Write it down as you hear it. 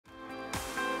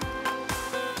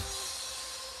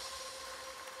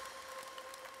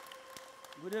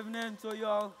Good evening to you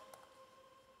all.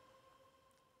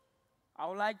 I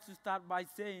would like to start by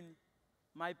saying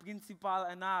my principal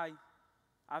and I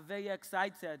are very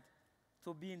excited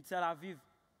to be in Tel Aviv.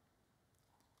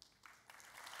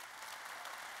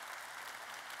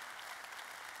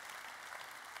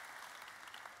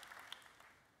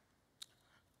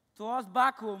 To us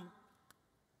back home,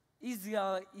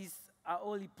 Israel is a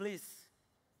holy place,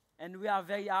 and we are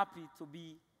very happy to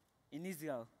be in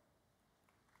Israel.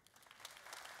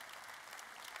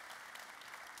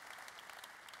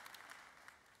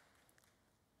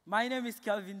 My name is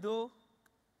Kelvin Doe,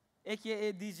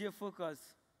 aka DJ Focus.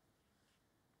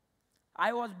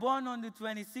 I was born on the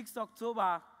 26th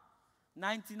October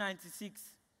 1996,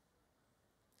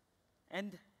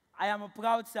 and I am a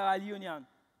proud Sierra Leonean.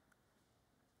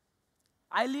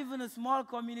 I live in a small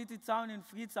community town in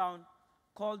Freetown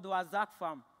called Wazak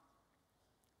Farm.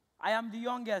 I am the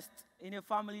youngest in a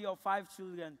family of 5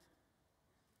 children.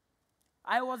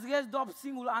 I was raised up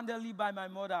single-handedly by my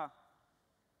mother.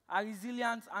 Her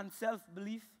resilience and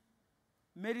self-belief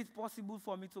made it possible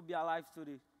for me to be alive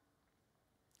today.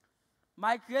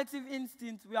 My creative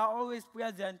instincts were always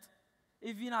present,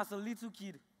 even as a little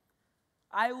kid.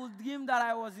 I would dream that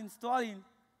I was installing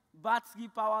battery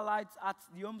power lights at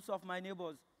the homes of my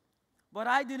neighbors. But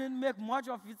I didn't make much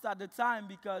of it at the time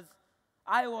because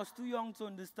I was too young to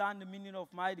understand the meaning of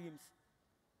my dreams.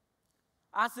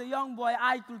 As a young boy,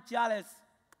 I could care less.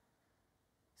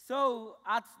 So,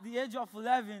 at the age of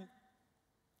 11,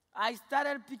 I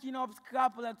started picking up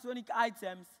scrap electronic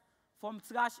items from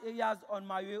trash areas on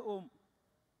my way home.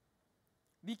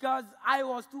 Because I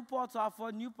was too poor to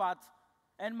afford new parts,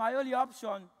 and my only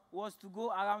option was to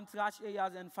go around trash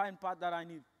areas and find parts that I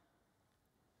need.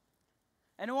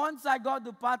 And once I got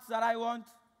the parts that I want,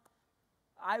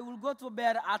 I will go to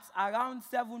bed at around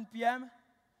 7 p.m.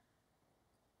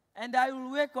 and I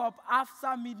will wake up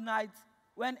after midnight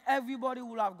when everybody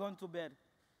will have gone to bed.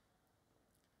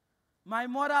 My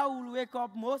mother will wake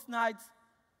up most nights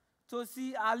to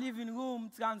see our living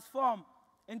room transform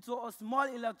into a small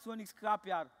electronic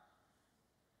scrapyard.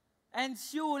 And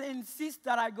she will insist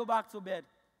that I go back to bed.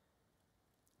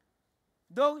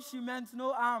 Though she meant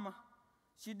no harm,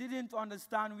 she didn't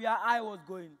understand where I was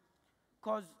going,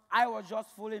 because I was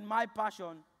just following my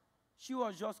passion. She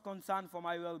was just concerned for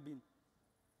my well-being.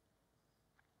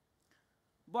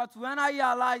 But when I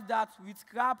realized that with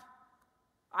scrap,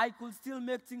 I could still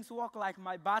make things work, like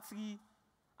my battery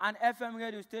and FM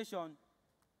radio station,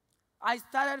 I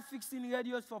started fixing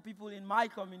radios for people in my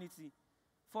community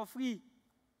for free.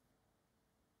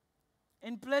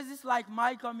 In places like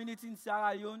my community in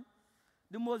Sierra Leone,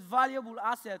 the most valuable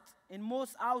asset in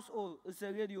most households is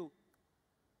a radio.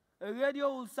 A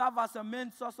radio will serve as a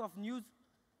main source of news,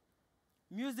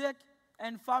 music,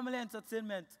 and family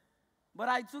entertainment. But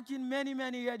I took in many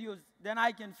radios than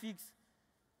I can fix.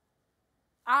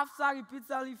 After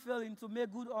repeatedly failing to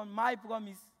make good on my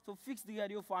promise to fix the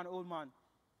radio for an old man,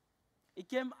 he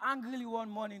came angrily one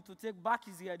morning to take back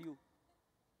his radio,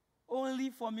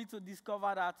 only for me to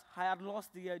discover that I had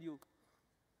lost the radio.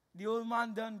 The old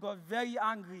man then got very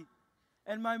angry,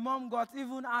 and my mom got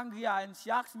even angrier, and she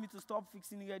asked me to stop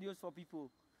fixing radios for people.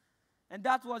 And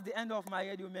that was the end of my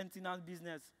radio maintenance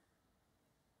business.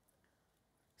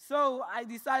 So I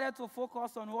decided to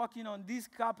focus on working on this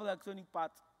scrap electronic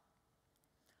part.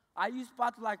 I used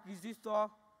parts like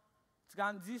resistor,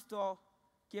 transistor,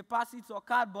 capacitor,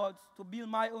 cardboard to build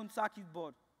my own circuit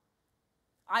board.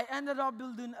 I ended up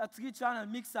building a 3-channel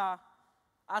mixer,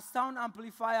 a sound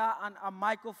amplifier, and a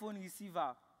microphone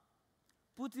receiver.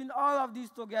 Putting all of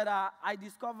this together, I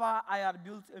discovered I had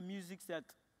built a music set.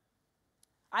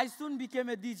 I soon became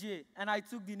a DJ, and I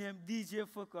took the name DJ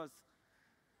Focus.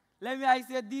 Let me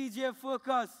say DJ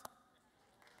Focus.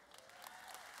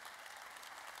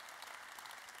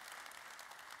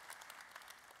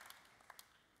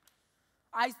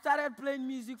 I started playing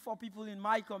music for people in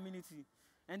my community,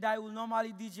 and I will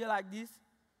normally DJ like this.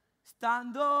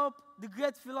 Stand up, the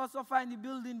great philosopher in the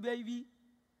building, baby.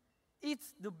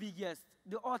 It's the biggest,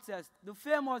 the hottest, the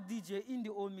famous DJ in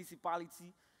the whole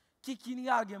municipality, kicking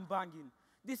yard and banging.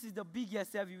 This is the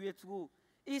biggest heavyweight role.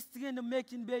 History in the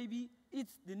making, baby.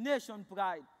 It's the nation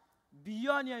pride.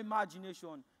 Beyond your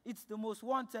imagination, it's the most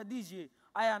wanted DJ.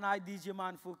 I DJ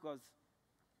Man Focus.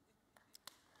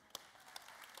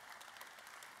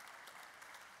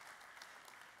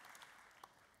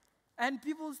 And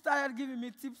people started giving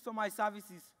me tips for my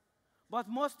services. But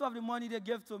most of the money they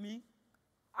gave to me,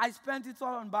 I spent it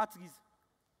all on batteries.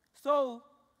 So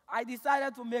I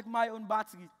decided to make my own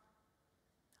battery.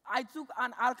 I took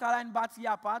an alkaline battery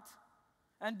apart,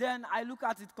 and then I looked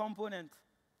at its component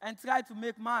and tried to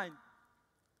make mine.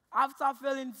 After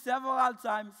failing several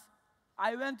times,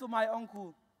 I went to my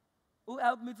uncle, who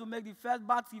helped me to make the first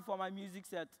battery for my music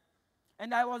set.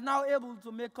 And I was now able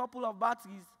to make a couple of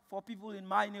batteries for people in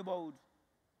my neighborhood.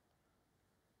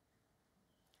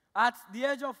 At the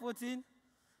age of 14,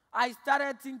 I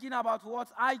started thinking about what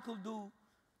I could do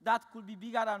that could be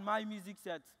bigger than my music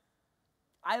set.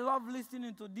 I love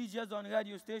listening to DJs on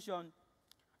radio station.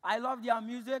 I love their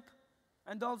music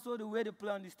and also the way they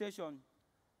play on the station.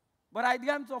 But I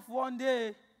dreamt of one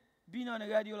day being on a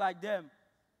radio like them.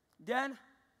 Then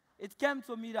it came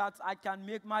to me that I can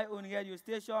make my own radio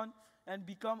station and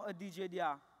become a DJ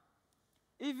there.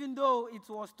 Even though it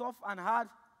was tough and hard,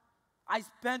 I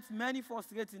spent many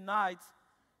frustrating nights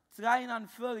trying and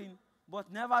failing,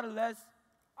 but nevertheless,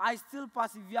 I still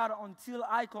persevered until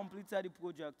I completed the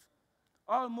project.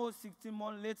 Almost 16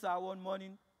 months later, one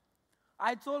morning,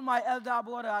 I told my elder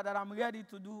brother that I'm ready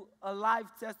to do a live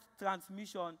test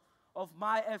transmission of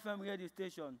my FM radio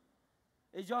station.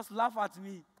 He just laughed at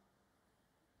me.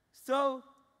 So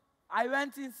I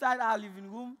went inside our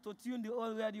living room to tune the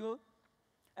old radio,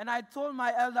 and I told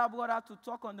my elder brother to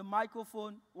talk on the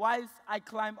microphone whilst I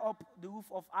climbed up the roof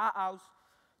of our house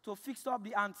to fix up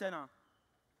the antenna.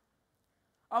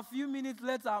 A few minutes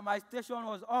later, my station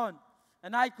was on,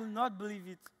 and I could not believe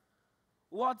it.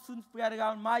 Word soon spread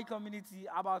around my community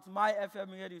about my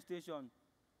FM radio station.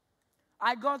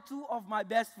 I got two of my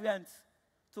best friends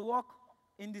to work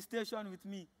in the station with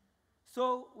me.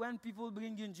 So when people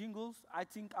bring in jingles, I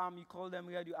think you call them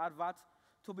radio adverts,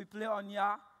 to be played on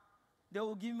here, they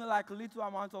will give me like a little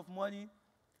amount of money,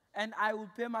 and I will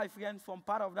pay my friends from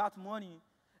part of that money,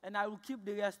 and I will keep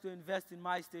the rest to invest in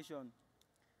my station.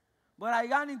 But I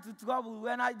ran into trouble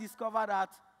when I discovered that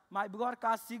my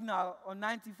broadcast signal on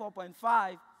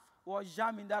 94.5 was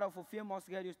jamming that of a famous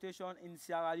radio station in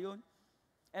Sierra Leone.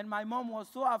 And my mom was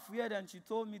so afraid, and she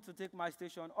told me to take my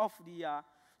station off the air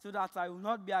so that I will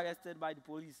not be arrested by the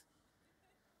police.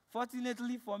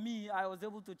 Fortunately for me, I was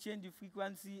able to change the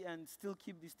frequency and still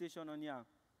keep the station on air.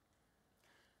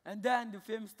 And then the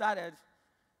fame started.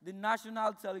 The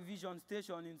national television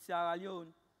station in Sierra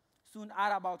Leone soon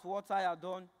heard about what I had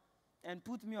done and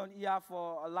put me on air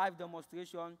for a live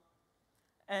demonstration.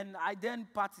 And I then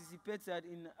participated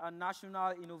in a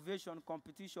national innovation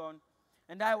competition,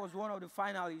 and I was one of the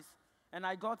finalists, and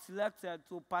I got selected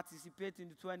to participate in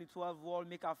the 2012 World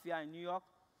Maker Fair in New York.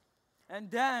 And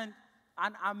then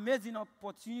an amazing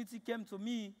opportunity came to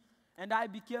me, and I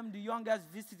became the youngest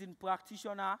visiting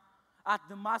practitioner at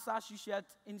the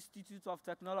Massachusetts Institute of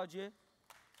Technology,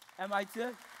 MIT.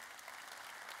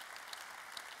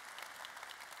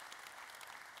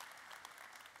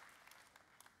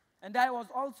 And I was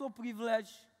also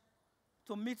privileged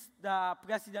to meet the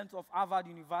president of Harvard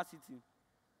University.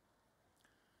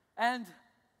 And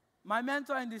my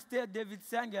mentor in the state, David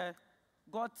Sanger,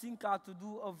 got Tinker to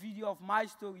do a video of my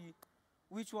story,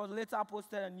 which was later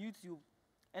posted on YouTube.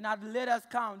 And at the latest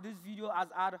count, this video has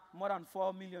had more than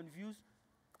 4 million views.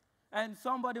 And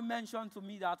somebody mentioned to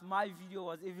me that my video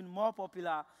was even more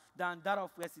popular than that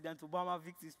of President Obama's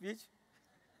victory speech.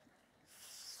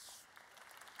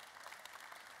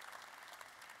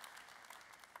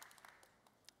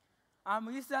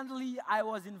 Recently, I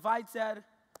was invited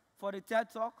for the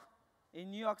TED Talk in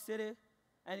New York City,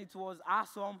 and it was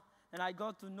awesome, and I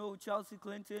got to know Chelsea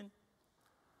Clinton.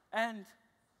 And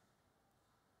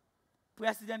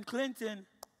President Clinton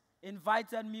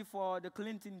invited me for the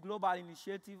Clinton Global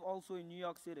Initiative also in New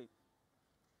York City.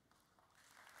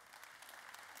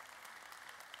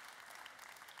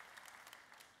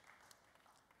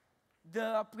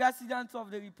 The President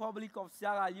of the Republic of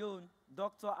Sierra Leone,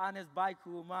 Dr. Ernest Bai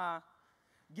Koroma,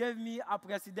 gave me a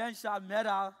presidential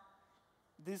medal,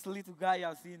 this little guy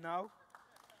you see now.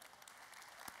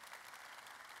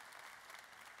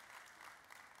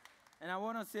 And I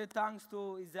want to say thanks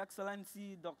to His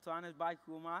Excellency, Dr. Ernest Bai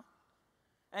Koroma.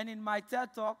 And in my TED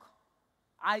Talk,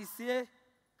 I say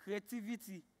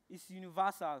creativity is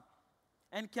universal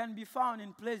and can be found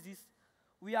in places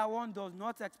where one does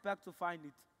not expect to find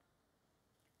it.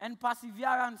 And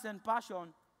perseverance and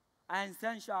passion are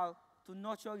essential to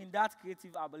nurturing that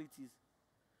creative abilities.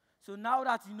 So now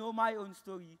that you know my own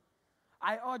story,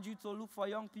 I urge you to look for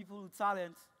young people with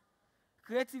talent,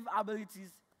 creative abilities,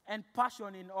 and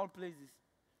passion in all places.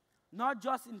 Not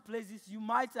just in places you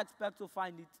might expect to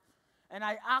find it. And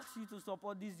I ask you to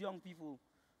support these young people,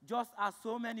 just as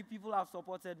so many people have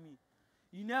supported me.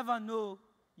 You never know,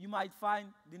 you might find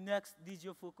the next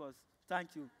DJ Focus.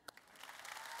 Thank you.